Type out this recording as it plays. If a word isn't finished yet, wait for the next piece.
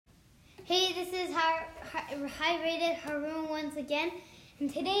Hey, this is High Rated Haroon once again,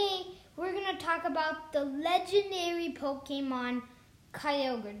 and today we're going to talk about the legendary Pokemon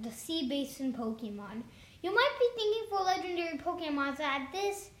Kyogre, the Sea Basin Pokemon. You might be thinking for legendary Pokemon that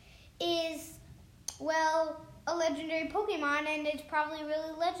this is, a legendary Pokemon and it's probably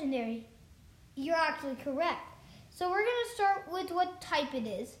really legendary. You're actually correct. So we're going to start with what type it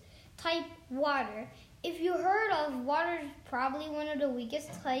is. Type water. If you heard of, water is probably one of the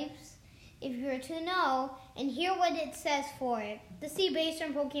weakest types. If you were to know, and hear what it says for it. The Sea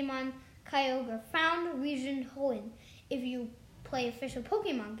Basin Pokemon Kyogre, found region Hoenn, if you play official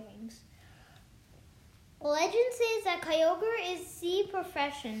Pokemon games. Legend says that Kyogre is sea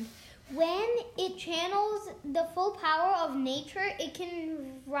profession. When it channels the full power of nature, it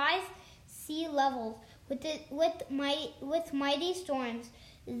can rise sea levels with mighty storms.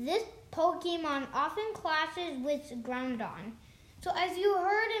 This Pokemon often clashes with Groudon. So as you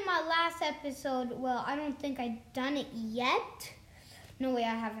heard in my last episode, I don't think I've done it yet. No way,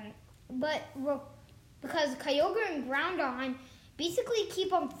 I haven't. But because Kyogre and Groudon basically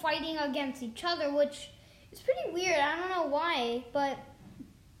keep on fighting against each other, which is pretty weird. I don't know why, but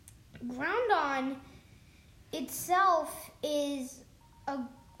Groudon itself is a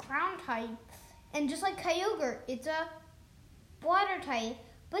ground type. And just like Kyogre, it's a water type.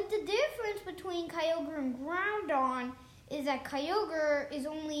 But the difference between Kyogre and Groudon is that Kyogre is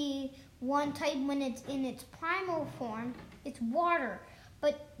only one type when it's in its primal form. It's water.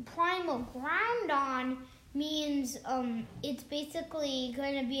 But primal Groudon means it's basically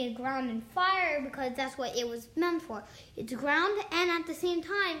going to be a ground and fire because that's what it was meant for. It's ground, and at the same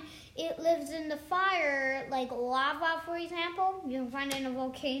time, it lives in the fire, like lava, for example. You can find it in a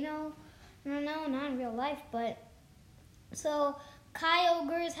volcano. I don't know, not in real life, but... So,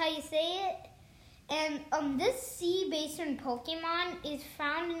 Kyogre is how you say it. And this Sea Basin Pokemon is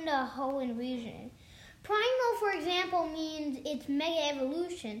found in the Hoenn region. Primal, for example, means it's Mega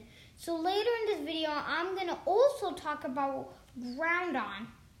Evolution. So later in this video, I'm going to also talk about Groudon.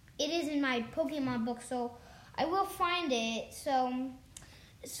 It is in my Pokemon book, so I will find it. So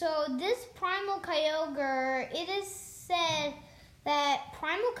this Primal Kyogre, it is said that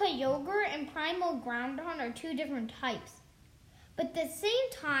Primal Kyogre and Primal Groudon are two different types. But at the same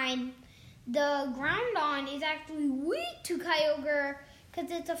time, the Groudon is actually weak to Kyogre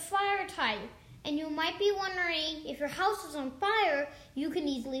because it's a fire type. And you might be wondering, if your house is on fire, you can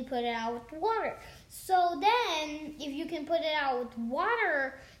easily put it out with water. So then, if you can put it out with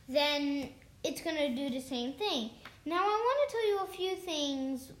water, then it's going to do the same thing. Now, I want to tell you a few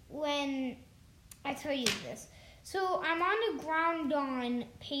things when I tell you this. So, I'm on the Groudon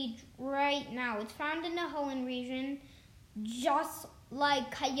page right now. It's found in the Hoenn region, just like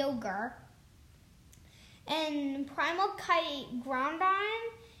Kyogre. And Primal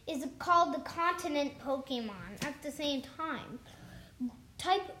Groudon is called the continent Pokemon at the same time.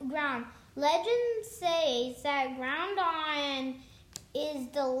 Type ground. Legend says that Groudon is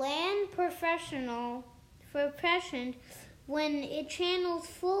the land profession when it channels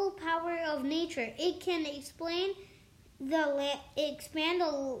full power of nature. It can expand the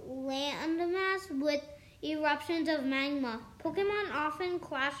landmass with eruptions of magma. Pokemon often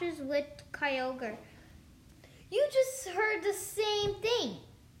clashes with Kyogre. You just heard the same thing,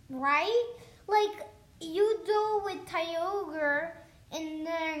 right? Like you do with Kyogre and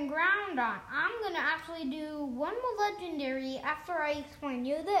then Groudon. I'm going to actually do one more legendary after I explain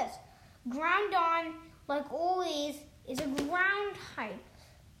you this. Groudon, like always, is a ground type.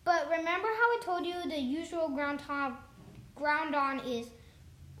 But remember how I told you the usual ground type Groudon is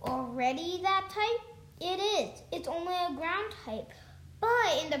already that type? It is. It's only a ground type.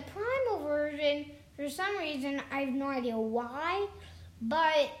 But in the primal version, for some reason, I have no idea why,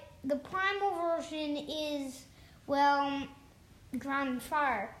 but the primal version is, ground and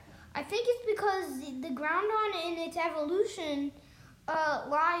fire. I think it's because the Groudon in its evolution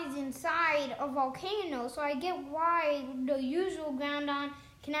lies inside a volcano, so I get why the usual Groudon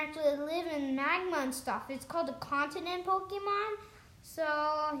can actually live in magma and stuff. It's called a continent Pokemon,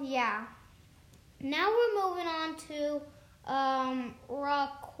 so yeah. Now we're moving on to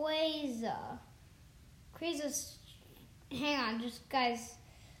Rayquaza. Hang on, just guys.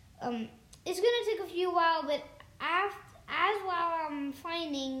 It's gonna take a few while, but while I'm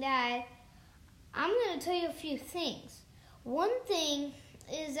finding that, I'm gonna tell you a few things. One thing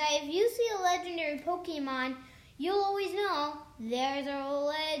is that if you see a legendary Pokemon, you'll always know there's a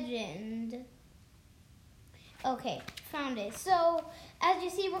legend. Okay, found it. So, as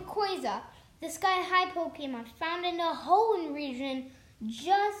you see, Rayquaza, the Sky High Pokemon, found in the Hoenn region,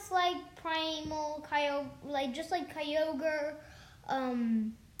 just like Primal Kyogre,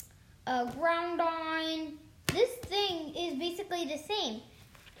 Groudon. This thing is basically the same.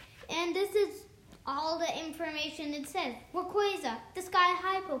 And this is all the information it says. Rayquaza, the Sky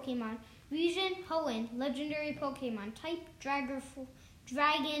High Pokemon. Region, Hoenn, legendary Pokemon. Type, Dragon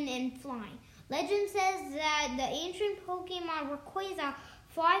and Flying. Legend says that the ancient Pokemon Rayquaza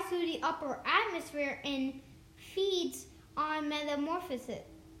flies through the upper atmosphere and feeds on metamorphosis.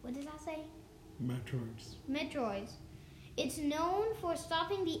 What does that say? Metroids. It's known for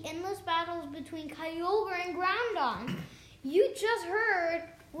stopping the endless battles between Kyogre and Groudon. You just heard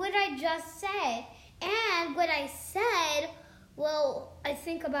what I just said. And what I said, well, I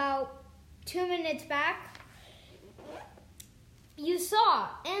think about 2 minutes back, you saw.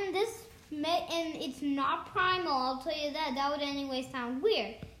 And it's not primal, I'll tell you that. That would anyway sound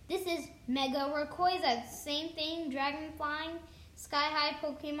weird. This is Mega Rayquaza. Same thing, dragon flying, sky high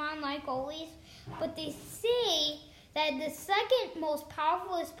Pokemon like always. But they say that the second most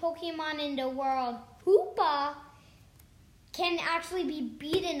powerful Pokemon in the world, Hoopa, can actually be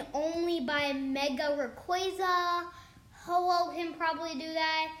beaten only by Mega Rayquaza. Ho-Oh can probably do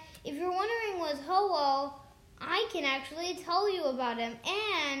that. If you're wondering what's Ho-Oh, I can actually tell you about him.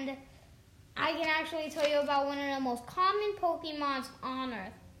 And I can actually tell you about one of the most common Pokemons on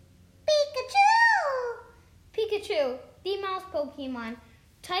Earth. Pikachu, the mouse Pokemon.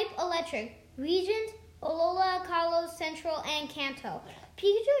 Type electric. Regions, Alola, Kalos, Central, and Kanto.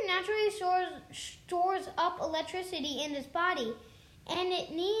 Pikachu naturally stores up electricity in its body, and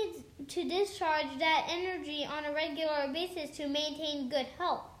it needs to discharge that energy on a regular basis to maintain good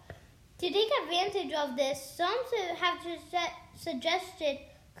health. To take advantage of this, some have suggested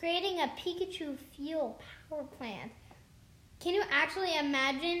creating a Pikachu fuel power plant. Can you actually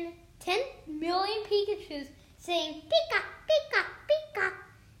imagine 10 million Pikachus saying Pika, Pika, Pika,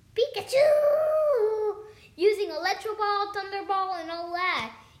 Pikachu, using Electro Ball, Thunder Ball, and all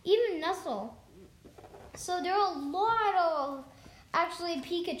that, even Nuzzle. So there are a lot of actually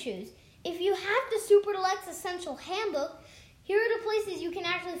Pikachus. If you have the Super Deluxe Essential Handbook, here are the places you can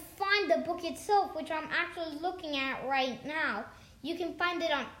actually find the book itself, which I'm actually looking at right now. You can find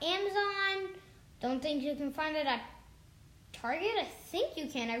it on Amazon. Don't think you can find it at Target. I think you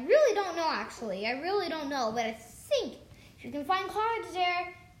can. I really don't know, actually. I really don't know, but I think if you can find cards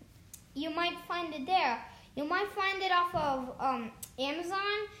there, you might find it there. You might find it off of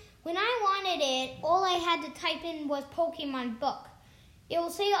Amazon. When I wanted it, all I had to type in was Pokemon book. It will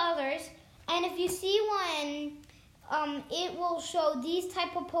say others, and if you see one, it will show these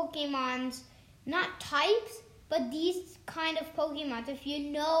type of Pokemons, not types, but these kind of Pokemons. If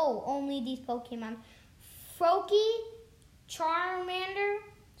you know only these Pokemon. Froakie, Charmander,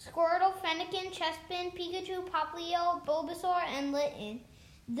 Squirtle, Fennekin, Chespin, Pikachu, Popplio, Bulbasaur, and Litten.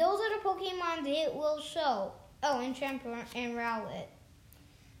 Those are the Pokemon it will show. Oh, and Champion and Rowlet.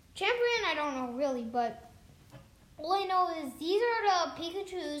 Champion, I don't know really, but all I know is these are the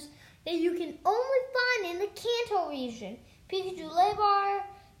Pikachus that you can only find in the Kanto region. Pikachu Lebar,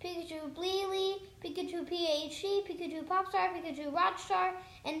 Pikachu Bleely, Pikachu PhD, Pikachu Popstar, Pikachu Rockstar,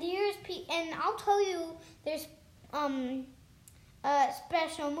 and here's and I'll tell you there's a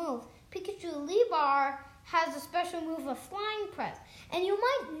special move. Pikachu Lebar has a special move of Flying Press. And you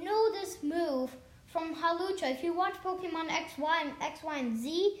might know this move from Hawlucha. If you watch Pokemon X, Y, and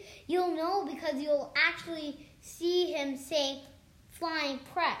Z, you'll know because you'll actually see him say Flying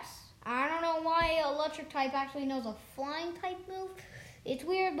Press. I don't know why Electric type actually knows a Flying type move. It's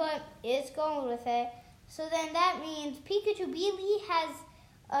weird, but it's going with it. So then that means Pikachu Beely has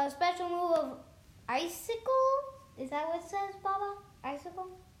a special move of Icicle. Is that what it says, Baba? Icicle?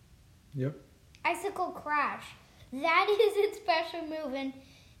 Yep. Icicle Crash. That is its special move. And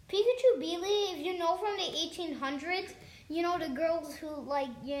Pikachu Beely, if you know from the 1800s, you know the girls who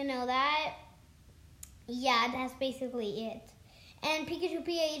that. Yeah, that's basically it. And Pikachu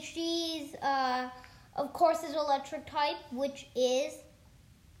PhD's, of course, is electric type, which is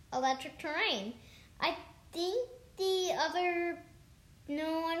electric terrain. I think the other,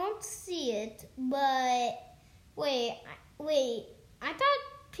 no, I don't see it, but wait, I thought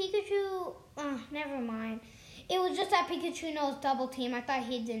Pikachu, never mind. It was just that Pikachu knows Double Team. I thought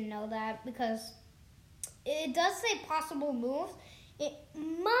he didn't know that because it does say possible moves. It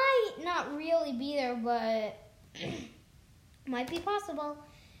might not really be there, but might be possible.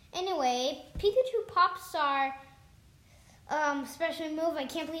 Anyway, Pikachu Popstar special move, I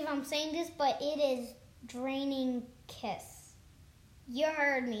can't believe I'm saying this, but it is Draining Kiss. You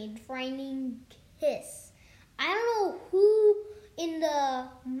heard me, Draining Kiss. I don't know who in the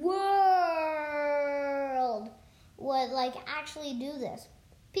world would actually do this.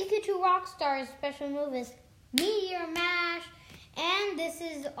 Pikachu Rockstar's special move is Meteor Mash, And this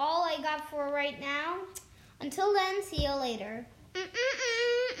is all I got for right now. Until then, see you later.